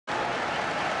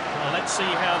Let's see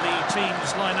how the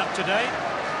teams line up today.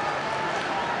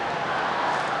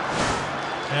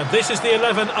 And this is the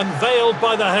 11 unveiled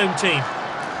by the home team.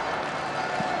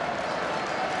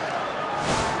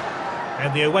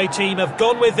 And the away team have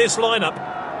gone with this lineup.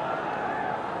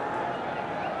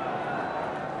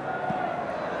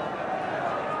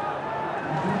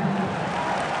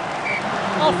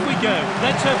 Off we go.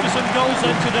 Let's hope for some goals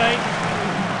then today.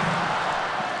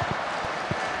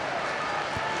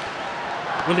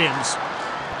 Williams.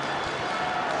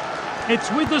 It's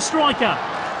with the striker.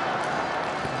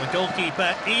 The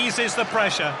goalkeeper eases the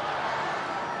pressure.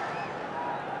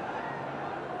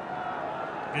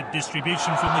 Good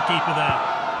distribution from the keeper there.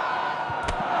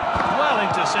 Well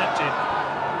intercepted.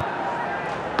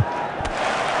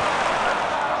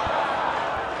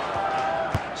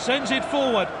 Sends it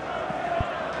forward.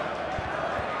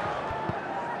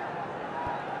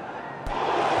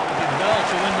 Did well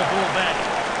to win the ball back.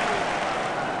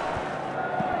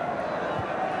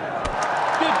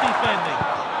 Good defending.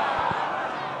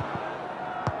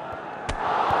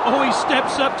 Oh, he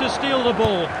steps up to steal the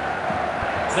ball.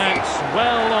 That's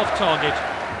well off target.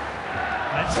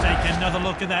 Let's take another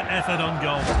look at that effort on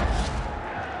goal.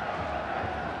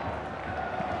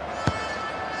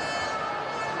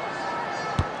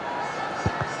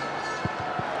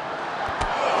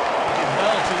 Did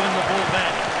well to win the ball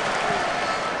back.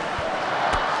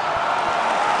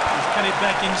 He's cut it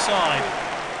back inside.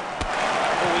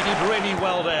 Oh, he did really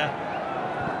well there.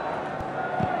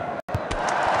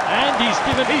 And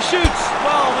he shoots!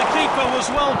 Well, the keeper was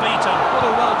well beaten. What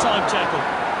a well-timed tackle.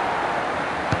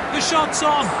 The shot's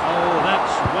on! Oh,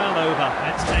 that's well over.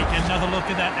 Let's take another look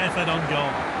at that effort on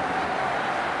goal.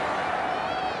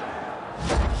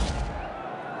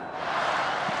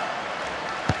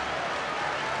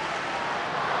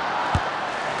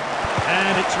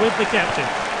 And it's with the captain.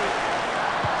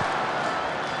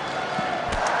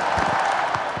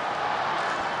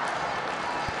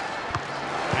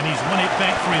 And he's won it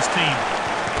back for his team.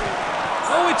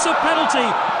 Oh, it's a penalty.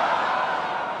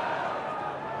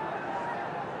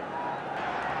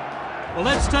 Well,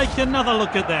 let's take another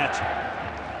look at that.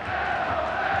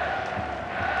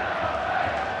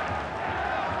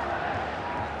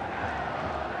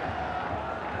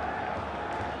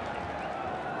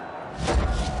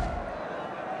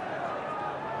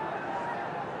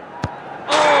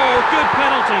 Oh, good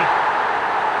penalty.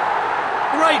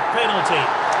 Great penalty.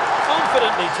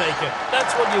 Confidently taken.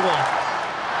 That's what you want.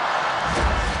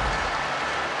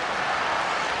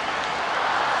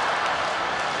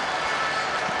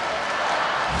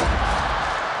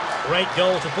 Great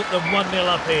goal to put them 1-0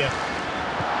 up here.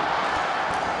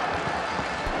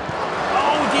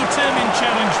 Oh, determined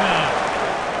challenge there.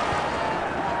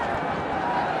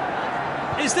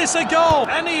 Is this a goal?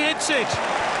 And he hits it.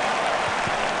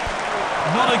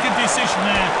 Not a good decision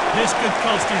there. This could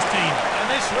cost his team. And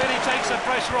this really takes the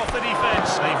pressure off the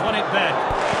defence. They've won it back.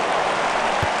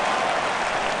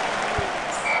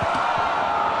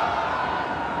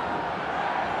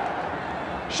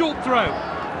 Short throw.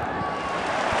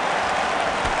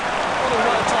 What a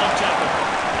well-timed tackle.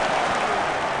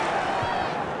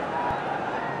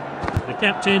 The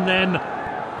captain then.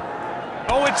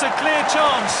 Oh, it's a clear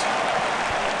chance.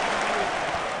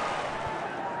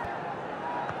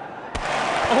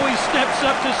 Oh, he steps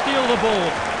up to steal the ball.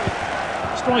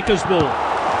 Striker's ball.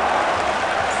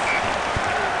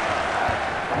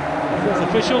 The fourth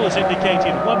official has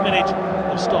indicated 1 minute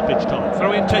of stoppage time.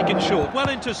 Throw in taken short. Well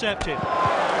intercepted.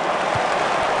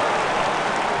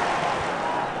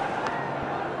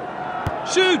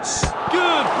 Shoots!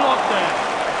 Good block there.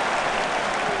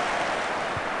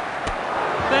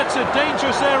 That's a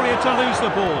dangerous area to lose the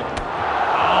ball.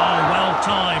 Oh, well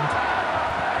timed.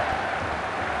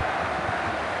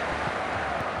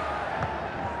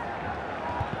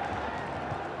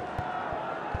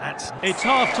 It's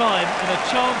half-time and a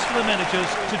chance for the managers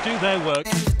to do their work.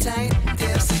 It's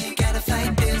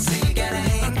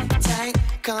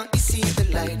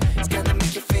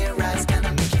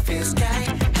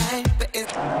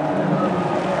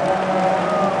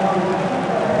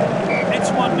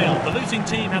 1-0. The losing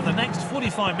team have the next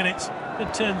 45 minutes to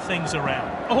turn things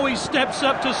around. Oh, he steps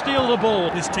up to steal the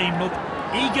ball. This team look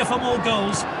eager for more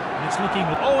goals. And it's looking...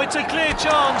 Oh, it's a clear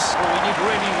chance. Oh, he did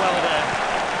really well there.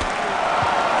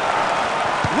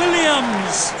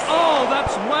 Williams! Oh,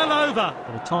 that's well over.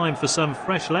 Well, time for some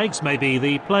fresh legs, maybe.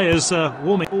 The players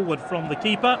warming forward from the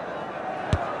keeper.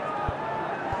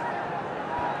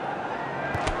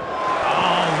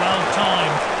 Oh, well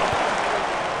timed.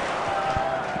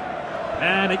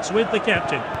 And it's with the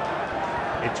captain.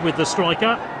 It's with the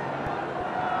striker.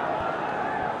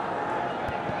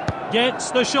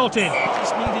 Gets the shot in.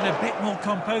 Just needed a bit more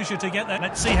composure to get that.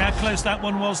 Let's see how close that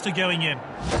one was to going in.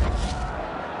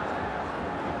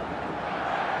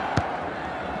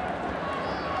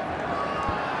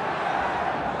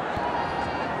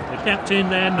 The captain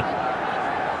then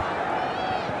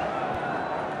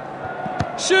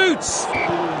shoots!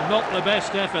 Ooh, not the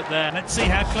best effort there. Let's see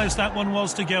how close that one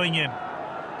was to going in.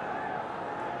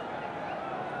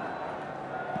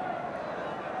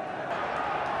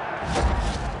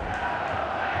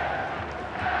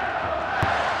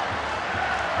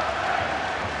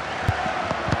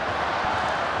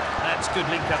 That's good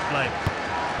link-up play.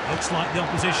 Looks like the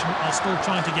opposition are still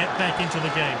trying to get back into the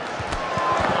game.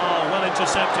 Oh, well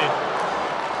intercepted.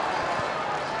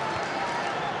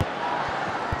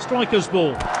 Striker's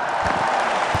ball.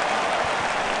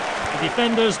 The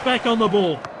defender's back on the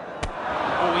ball.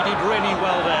 Oh, he did really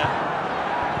well there.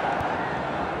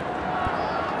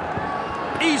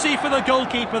 Easy for the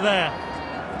goalkeeper there.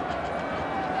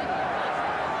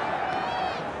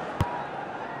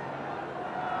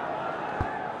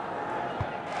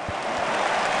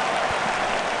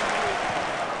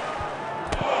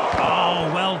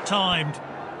 Oh, well timed.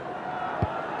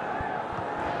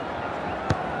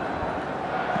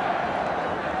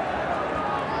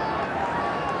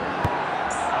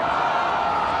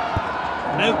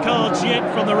 No cards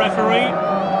yet from the referee.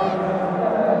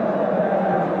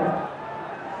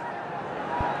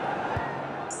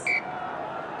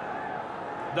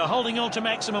 They're holding on to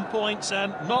maximum points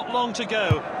and not long to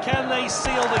go. Can they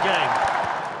seal the game?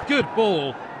 Good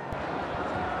ball.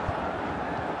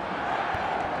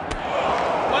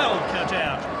 Well cut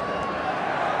out.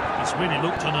 He's really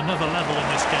looked on another level in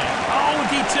this game. Oh,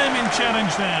 determined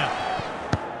challenge there.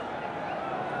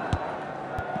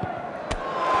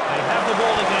 The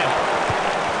ball again.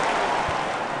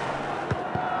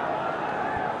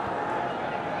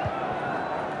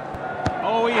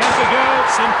 Oh, he has a go.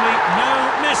 Simply no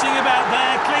messing about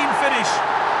there. Clean finish.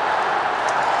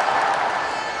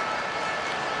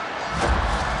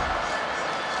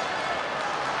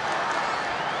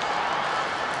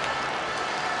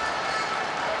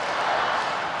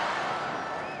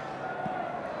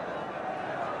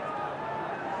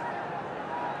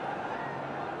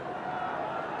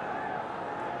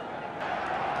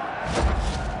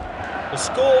 The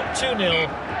score 2-0,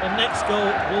 the next goal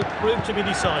will prove to be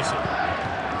decisive.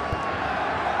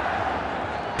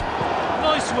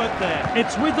 Nice work there.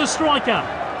 It's with the striker.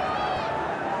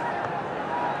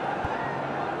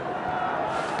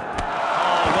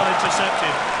 Oh, well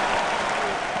intercepted.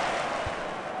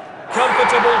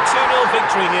 Comfortable 2-0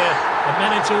 victory here. The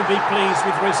manager will be pleased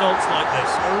with results like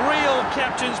this. A real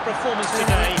captain's performance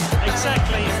today.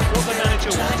 Exactly what the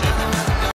manager wanted.